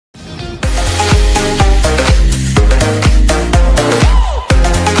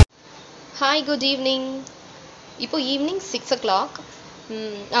Hi, good evening. இப்போ evening 6 o'clock.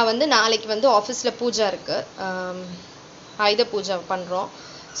 நான் வந்து நாளைக்கு வந்து ஆஃபீஸில் பூஜை இருக்குது, ஆயுத பூஜை பண்ணுறோம்.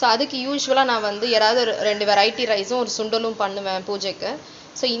 ஸோ அதுக்கு யூஸ்வலாக நான் வந்து யாராவது 2 வெரைட்டி ரைஸும் ஒரு சுண்டலும் பண்ணுவேன் பூஜைக்கு.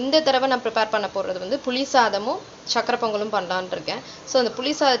 ஸோ இந்த தடவை நான் ப்ரிப்பேர் பண்ண போகிறது வந்து புளி சாதமும் சக்கரை பொங்கலும் பண்ணலான்னு இருக்கேன். ஸோ அந்த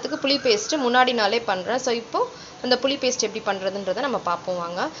புளி சாதத்துக்கு புளி பேஸ்ட்டு முன்னாடி நாளே பண்ணுறேன். ஸோ இப்போது அந்த புளி பேஸ்ட் எப்படி பண்ணுறதுன்றதை நம்ம பார்ப்போம்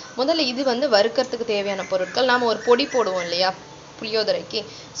வாங்க. முதல்ல இது வந்து வறுக்கிறதுக்கு தேவையான பொருட்கள். நாம் ஒரு பொடி போடுவோம் இல்லையா புளியோதரைக்கு,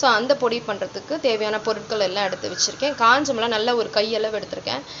 ஸோ அந்த பொடி பண்ணுறதுக்கு தேவையான பொருட்கள் எல்லாம் எடுத்து வச்சுருக்கேன். காஞ்சமெல்லாம் நல்ல ஒரு கையளவு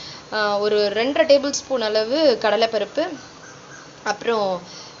எடுத்திருக்கேன். ஒரு 2.5 டேபிள் ஸ்பூன் அளவு கடலைப்பருப்பு, அப்புறம்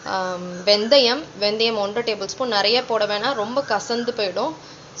வெந்தயம் 1.5 டேபிள் ஸ்பூன். நிறைய போட வேணாம், ரொம்ப கசந்து போயிடும்.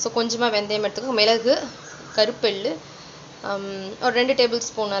 ஸோ கொஞ்சமாக வெந்தயம் எடுத்துக்கோ. மிளகு, கருப்பெள்ளு, ஒரு 2 டேபிள்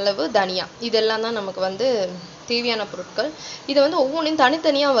ஸ்பூன் அளவு தனியா. இதெல்லாம் தான் நமக்கு வந்து தேவையான பொருட்கள். இதை வந்து ஒவ்வொன்றையும்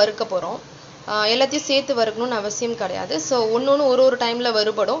தனித்தனியாக வறுக்க போகிறோம். எல்லாத்தையும் சேர்த்து வறுக்கணும்னு அவசியம் கிடையாது. ஸோ ஒன்று ஒரு டைமில்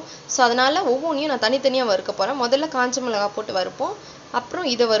வறுபடும். ஸோ அதனால் ஒவ்வொன்றையும் நான் தனித்தனியாக வறுக்க போகிறேன். முதல்ல காஞ்ச மிளகாய் போட்டு வறுப்போம், அப்புறம்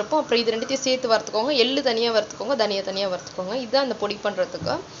இதை வறுப்போம், அப்புறம் இது ரெண்டுத்தையும் சேர்த்து வறுத்துக்கோங்க. எள்ளு தனியாக வறுத்துக்கோங்க, தனியாக தனியாக வறுத்துக்கோங்க. இதுதான் அந்த பொடி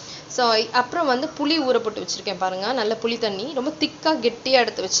பண்ணுறதுக்கு. ஸோ அப்புறம் வந்து புளி ஊற போட்டு வச்சுருக்கேன் பாருங்கள், நல்ல புளி தண்ணி, ரொம்ப திக்காக கெட்டியாக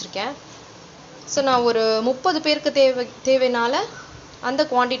எடுத்து வச்சுருக்கேன். ஸோ நான் ஒரு 30 பேருக்கு தேவைனால அந்த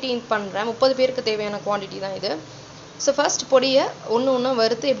குவான்டிட்டி பண்ணுறேன். 30 பேருக்கு தேவையான குவான்டிட்டி தான் இது. ஸோ ஃபர்ஸ்ட் பொடியை ஒன்று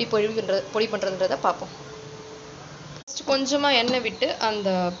வறுத்து எப்படி பொடி பண்ணுறதுன்றதை பார்ப்போம். ஃபர்ஸ்ட் கொஞ்சமாக எண்ணெய் விட்டு அந்த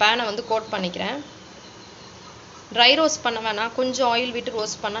பேனை வந்து கோட் பண்ணிக்கிறேன். ட்ரை ரோஸ்ட் பண்ண வேணாம், கொஞ்சம் ஆயில் விட்டு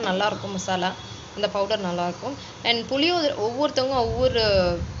ரோஸ்ட் பண்ணால் நல்லாயிருக்கும். மசாலா அந்த பவுடர் நல்லாயிருக்கும். அண்ட் புளியோதரை ஒவ்வொருத்தவங்க ஒவ்வொரு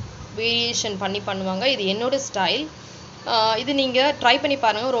வேரியேஷன் பண்ணி பண்ணுவாங்க. இது என்னோட ஸ்டைல். இது நீங்கள் ட்ரை பண்ணி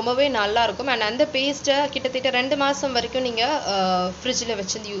பாருங்கள், ரொம்பவே நல்லாயிருக்கும். அண்ட் அந்த பேஸ்ட்டை கிட்டத்தட்ட 2 மாதம் வரைக்கும் நீங்கள் ஃப்ரிட்ஜில்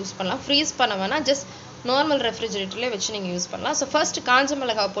வச்சு யூஸ் பண்ணலாம். ஃப்ரீஸ் பண்ண வேணாம், ஜஸ்ட் நார்மல் ரெஃப்ரிஜரேட்டர்லேயே வச்சு நீங்கள் யூஸ் பண்ணலாம். ஸோ ஃபர்ஸ்ட் காஞ்ச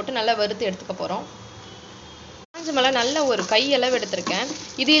மிளகாய் போட்டு நல்லா வறுத்து எடுத்துக்க போகிறோம். காஞ்ச மிளகா நல்ல ஒரு கையளவு எடுத்திருக்கேன்.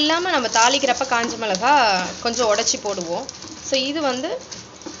 இது இல்லாமல் நம்ம தாளிக்கிறப்ப காஞ்ச மிளகா கொஞ்சம் உடச்சி போடுவோம். ஸோ இது வந்து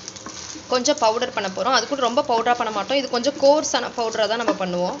கொஞ்சம் பவுடர் பண்ண போகிறோம். அது கூட ரொம்ப பவுடராக பண்ண மாட்டோம், இது கொஞ்சம் கோர்ஸான பவுடராக தான் நம்ம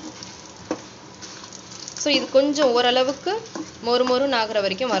பண்ணுவோம். ஸோ இது கொஞ்சம் ஓரளவுக்கு மொறுன்னு ஆகிற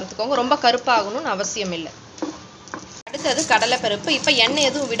வரைக்கும் வறுத்துக்கோங்க, ரொம்ப கருப்பாகணும்னு அவசியம் இல்லை. அடுத்தது கடலைப்பருப்பு. இப்போ எண்ணெய்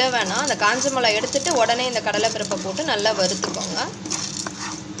எதுவும் விட வேணாம், அந்த காஞ்ச மிளகாய் எடுத்துட்டு உடனே இந்த கடலைப்பருப்பை போட்டு நல்லா வறுத்துக்கோங்க.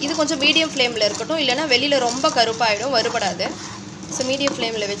 இது கொஞ்சம் மீடியம் ஃப்ளேமில் இருக்கட்டும், இல்லைன்னா வெளியில் ரொம்ப கருப்பாயிடும், வறுபடாது. ஸோ மீடியம்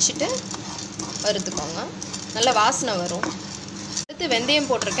ஃப்ளேமில் வச்சுட்டு வறுத்துக்கோங்க, நல்ல வாசனை வரும். அடுத்து வெந்தயம்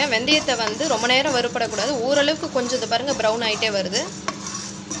போட்டிருக்கேன். வெந்தயத்தை வந்து ரொம்ப நேரம் வறுபடக்கூடாது, ஓரளவுக்கு கொஞ்சம் இது பாருங்கள் ப்ரௌன் ஆகிட்டே வருது.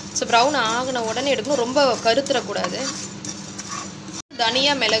 ஸோ ப்ரௌன் ஆகின உடனே எடுக்கணும், ரொம்ப கருத்துறக்கூடாது.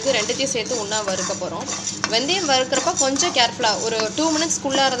 தனியாக மிளகு ரெண்டுத்தையும் சேர்த்து ஒன்றா வறுக்க போகிறோம். வெந்தயம் வறுக்கிறப்ப கொஞ்சம் கேர்ஃபுல்லாக ஒரு 2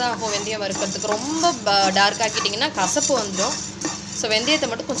 மினிட்ஸ்க்குள்ளார தான் ஆகும் வெந்தயம் வறுக்கிறதுக்கு. ரொம்ப டார்க் ஆக்கிட்டிங்கன்னா கசப்பு வந்துடும். ஸோ வெந்தயத்தை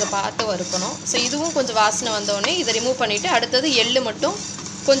மட்டும் கொஞ்சம் பார்த்து வறுக்கணும். ஸோ இதுவும் கொஞ்சம் வாசனை வந்தோடனே இதை ரிமூவ் பண்ணிவிட்டு அடுத்தது எள்ளு மட்டும்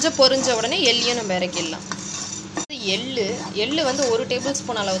கொஞ்சம் பொரிஞ்ச உடனே எள்ளையும் நம்ம இறக்கிடலாம். எள்ளு வந்து 1 டேபிள்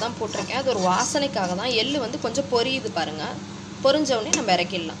ஸ்பூன் அளவு தான் போட்டிருக்கேன். அது ஒரு வாசனைக்காக தான். எள்ளு வந்து கொஞ்சம் பொரியுது பாருங்கள், பொரிஞ்ச உடனே நம்ம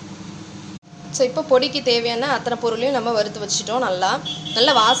இறக்கிடலாம். ஸோ இப்போ பொடிக்கு தேவையான அத்தனை பொருளையும் நம்ம வறுத்து வச்சுட்டோம்.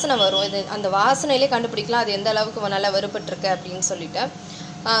 நல்ல வாசனை வரும். இது அந்த வாசனையிலே கண்டுபிடிக்கலாம் அது எந்த அளவுக்கு நல்லா வறுபட்டுருக்கு அப்படின்னு சொல்லிட்டு.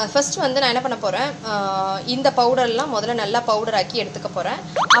 ஃபர்ஸ்ட் வந்து நான் என்ன பண்ண போகிறேன், இந்த பவுடர்லாம் முதல்ல நல்லா பவுடர் ஆக்கி எடுத்துக்க போகிறேன்.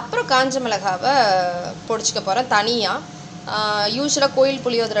 அப்புறம் காஞ்ச மிளகாவை பொடிச்சிக்க போகிறேன் தனியாக. யூஸ்வலாக கோயில்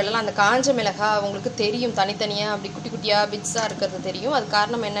புளியோதரைலாம் அந்த காஞ்ச மிளகாய் உங்களுக்கு தெரியும், தனித்தனியாக அப்படி குட்டி குட்டியாக பிட்ஸாக இருக்கிறது தெரியும். அது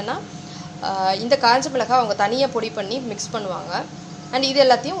காரணம் என்னென்னா, இந்த காஞ்ச மிளகாய் அவங்க தனியாக பொடி பண்ணி மிக்ஸ் பண்ணுவாங்க. அண்ட் இது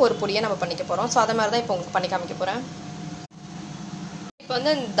எல்லாத்தையும் ஒரு பொடியாக நம்ம பண்ணிக்க போகிறோம். ஸோ அதை மாதிரி தான் இப்போ உங்களுக்கு பண்ணி காமிக்க போகிறேன். இப்போ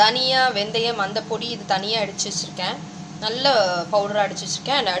வந்து தனியா வெந்தயம் அந்த பொடி இது தனியாக அடித்து வச்சுருக்கேன், நல்ல பவுடராக அடித்து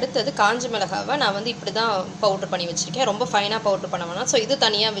வச்சுருக்கேன். அண்ட் அடுத்தது காஞ்ச மிளகாவை நான் வந்து இப்படி தான் பவுடர் பண்ணி வச்சுருக்கேன், ரொம்ப ஃபைனாக பவுடர் பண்ண வேணாம். ஸோ இது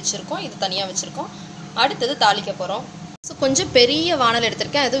தனியாக வச்சுருக்கோம், இது தனியாக வச்சுருக்கோம். அடுத்தது தாளிக்க போகிறோம். ஸோ கொஞ்சம் பெரிய வானல்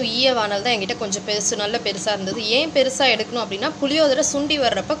எடுத்திருக்கேன், அதுவும் ஈய வானல் தான் என்கிட்ட கொஞ்சம் நல்ல பெருசாக இருந்தது. ஏன் பெருசாக எடுக்கணும் அப்படின்னா, புளியோதரை சுண்டி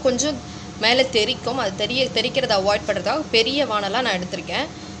வர்றப்ப கொஞ்சம் மேலே தெரிக்கும், அது தெரிக்கிறத அவாய்ட் பண்ணுறதுக்காக பெரிய வானலாக நான் எடுத்திருக்கேன்.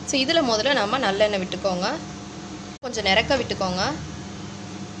 ஸோ இதில் முதல்ல நம்ம நல்லெண்ணெய் விட்டுக்கோங்க, கொஞ்சம் நிறக்க விட்டுக்கோங்க.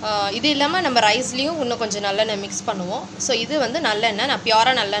 இது இல்லாமல் நம்ம ரைஸ்லேயும் இன்னும் கொஞ்சம் நல்லெண்ணெய் மிக்ஸ் பண்ணுவோம். ஸோ இது வந்து நல்லெண்ணெய், நான்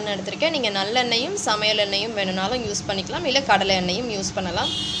பியூராக நல்லெண்ணெய் எடுத்திருக்கேன். நீங்கள் நல்லெண்ணெயும் சமையல் எண்ணெயும் வேணும்னாலும் யூஸ் பண்ணிக்கலாம், இல்லை கடலை எண்ணெயும் யூஸ்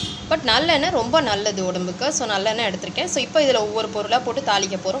பண்ணலாம். பட் நல்லெண்ணெய் ரொம்ப நல்லது உடம்புக்கு. ஸோ நல்லெண்ணெய் எடுத்திருக்கேன். ஸோ இப்போ இதில் ஒவ்வொரு பொருளாக போட்டு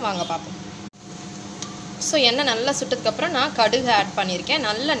தாளிக்க போகிறோம், வாங்க பார்ப்போம். ஸோ எண்ணெய் நல்லா சுட்டதுக்கப்புறம் நான் கடுகு ஆட் பண்ணியிருக்கேன்.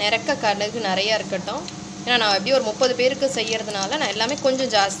 நல்ல நிறக்க கடுகு நிறையா இருக்கட்டும், ஏன்னா நான் எப்படி ஒரு 30 பேருக்கு செய்கிறதுனால நான் எல்லாமே கொஞ்சம்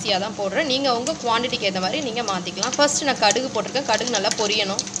ஜாஸ்தியாக தான் போடுறேன். நீங்கள் உங்கள் குவான்டிட்டிக்கு ஏற்ற மாதிரி நீங்கள் மாற்றிக்கலாம். ஃபர்ஸ்ட் நான் கடுகு போட்டிருக்கேன், கடுகு நல்லா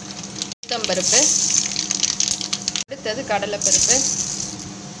பொரியணும். உளுத்தம்பருப்பு, அடுத்தது கடலைப்பருப்பு,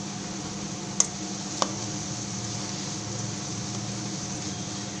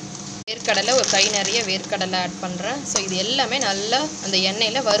 வேர்க்கடலை, ஒரு கை நிறைய வேர்க்கடலை ஆட் பண்ணுறேன். ஸோ இது எல்லாமே நல்லா அந்த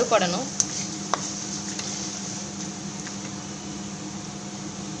எண்ணெயில் வறுபடணும்.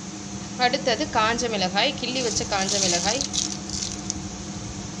 அடுத்தது காஞ்ச மிளகாய், கிள்ளி வச்ச காஞ்ச மிளகாய்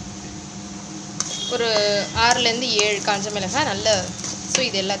ஒரு 6லேருந்து 7 காஞ்ச மிளகாய் நல்ல. ஸோ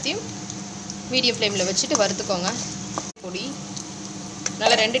இது எல்லாத்தையும் மீடியம் ஃப்ளேமில் வச்சுட்டு வறுத்துக்கோங்க. பொடி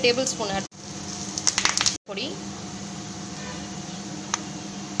நல்லா 2 டேபிள் ஸ்பூன் ஆட் பொடி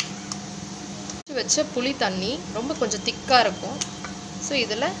வச்ச புளி தண்ணி ரொம்ப கொஞ்சம் திக்காக இருக்கும். ஸோ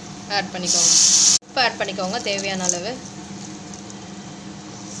இதில் ஆட் பண்ணிக்கோங்க. உப்பு ஆட் பண்ணிக்கோங்க தேவையான அளவு.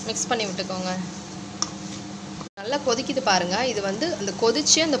 மிக்ஸ் பண்ணி விட்டுக்கோங்க. நல்லா கொதிக்குது பாருங்கள். இது வந்து அந்த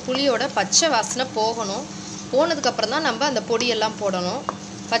கொதிச்சு அந்த புளியோட பச்சை வாசனை போகணும். போனதுக்கப்புறம் தான் நம்ம அந்த பொடியெல்லாம் போடணும்.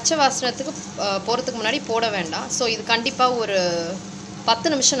 பச்சை வாசனத்துக்கு போகிறதுக்கு முன்னாடி போட வேண்டாம். ஸோ இது கண்டிப்பாக ஒரு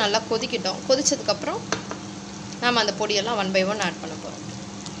 10 நிமிஷம் நல்லா கொதிக்கிட்டோம். கொதிச்சதுக்கப்புறம் நம்ம அந்த பொடியெல்லாம் 1 by 1 ஆட் பண்ண போகிறோம்.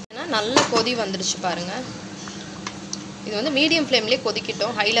 ஏன்னா நல்லா கொதி வந்துடுச்சு பாருங்கள். இது வந்து மீடியம் ஃப்ளேம்லேயே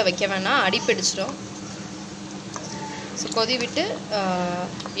கொதிக்கிட்டோம், ஹையில் வைக்க வேணாம், அடிப்பிடிச்சிடும். ஸோ கொதி விட்டு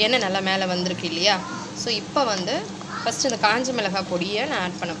எண்ணெய் நல்லா மேலே வந்திருக்கு இல்லையா. ஸோ இப்போ வந்து ஃபஸ்ட்டு இந்த காஞ்ச மிளகாய் பொடியை நான்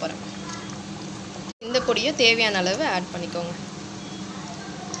ஆட் பண்ண போகிறேன். இந்த பொடியை தேவையான அளவு ஆட் பண்ணிக்கோங்க.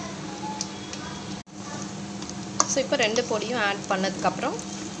 ஸோ இப்போ 2 பொடியும் ஆட் பண்ணதுக்கப்புறம்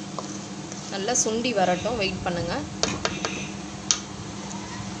நல்லா சுண்டி வரட்டும், வெயிட் பண்ணுங்கள்.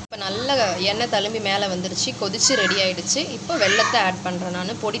 இப்போ நல்லா எண்ணெய் தழும்பி மேலே வந்துருச்சு, கொதிச்சு ரெடி ஆகிடுச்சு. இப்போ வெல்லத்தை ஆட் பண்ணுறேன்.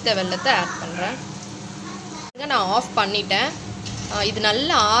 நான் பொடித்த வெல்லத்தை ஆட் பண்ணுறேன். நான் ஆஃப் பண்ணிட்டேன். இது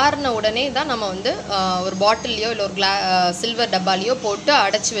நல்லா ஆறின உடனே தான் நம்ம வந்து ஒரு பாட்டில்லையோ இல்லை ஒரு சில்வர் டப்பாலையோ போட்டு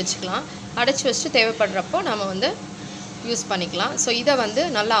அடைச்சி வச்சுக்கலாம். அடைச்சி வச்சுட்டு தேவைப்படுறப்போ நம்ம வந்து யூஸ் பண்ணிக்கலாம். ஸோ இதை வந்து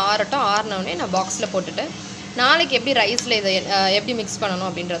நல்லா ஆறட்டும். ஆறினோடனே நான் பாக்ஸில் போட்டுட்டு நாளைக்கு எப்படி ரைஸில் இதை எப்படி மிக்ஸ் பண்ணணும்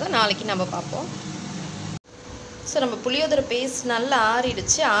அப்படின்றத நாளைக்கு நம்ம பார்ப்போம். ஸோ நம்ம புளியோதரை பேஸ்ட் நல்லா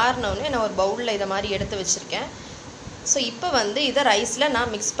ஆறிடுச்சு. ஆறினோடனே நான் ஒரு பவுலில் இதை மாதிரி எடுத்து வச்சுருக்கேன். ஸோ இப்போ வந்து இதை ரைஸில்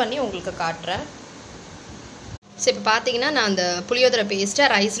நான் மிக்ஸ் பண்ணி உங்களுக்கு காட்டுறேன். ஸோ இப்போ பார்த்தீங்கன்னா நான் அந்த புளியோதரை பேஸ்ட்டை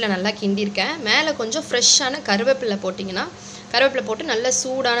ரைஸில் நல்லா கிண்டியிருக்கேன். மேலே கொஞ்சம் ஃப்ரெஷ்ஷான கருவேப்பிலை போட்டிங்கன்னா, கருவேப்பிலை போட்டு நல்ல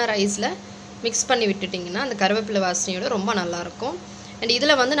சூடான ரைஸில் மிக்ஸ் பண்ணி விட்டுட்டிங்கன்னா அந்த கருவேப்பிலை வாசனையோட ரொம்ப நல்லாயிருக்கும். அண்ட்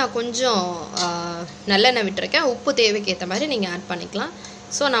இதில் வந்து நான் கொஞ்சம் நல்லெண்ணெய் விட்டுருக்கேன். உப்பு தேவைக்கு ஏற்ற மாதிரி நீங்கள் ஆட் பண்ணிக்கலாம்.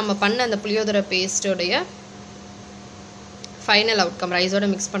 ஸோ நம்ம பண்ண அந்த புளியோதரை பேஸ்ட்டோடைய ஃபைனல் அவுட்கம் ரைஸோட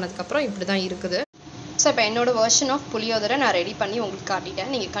மிக்ஸ் பண்ணதுக்கப்புறம் இப்படி தான் இருக்குது. ஸோ இப்போ என்னோடய வெர்ஷன் ஆஃப் புளியோதரை நான் ரெடி பண்ணி உங்களுக்கு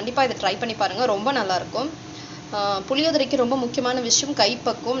காட்டிட்டேன். நீங்கள் கண்டிப்பாக இதை ட்ரை பண்ணி பாருங்கள், ரொம்ப நல்லாயிருக்கும். புளியோதரைக்கு ரொம்ப முக்கியமான விஷயம்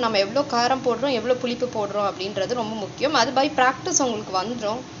கைப்பக்குவம். நம்ம எவ்வளோ காரம் போடுறோம், எவ்வளோ புளிப்பு போடுறோம் அப்படின்றது ரொம்ப முக்கியம். அது பை ப்ராக்டிஸ் உங்களுக்கு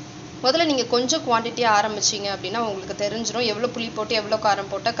வந்துடும். முதல்ல நீங்கள் கொஞ்சம் குவான்டிட்டியாக ஆரம்பிச்சிங்க அப்படின்னா உங்களுக்கு தெரிஞ்சிடும் எவ்வளோ புளி போட்டு எவ்வளோ காரம்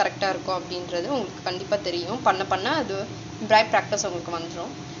போட்டால் கரெக்டாக இருக்கும் அப்படின்றது உங்களுக்கு கண்டிப்பாக தெரியும். பண்ண அது பை ப்ராக்டிஸ் உங்களுக்கு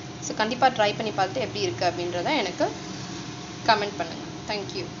வந்துடும். ஸோ கண்டிப்பாக ட்ரை பண்ணி பார்த்துட்டு எப்படி இருக்குது அப்படின்றத எனக்கு கமெண்ட் பண்ணுங்கள்.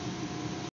 தேங்க்யூ.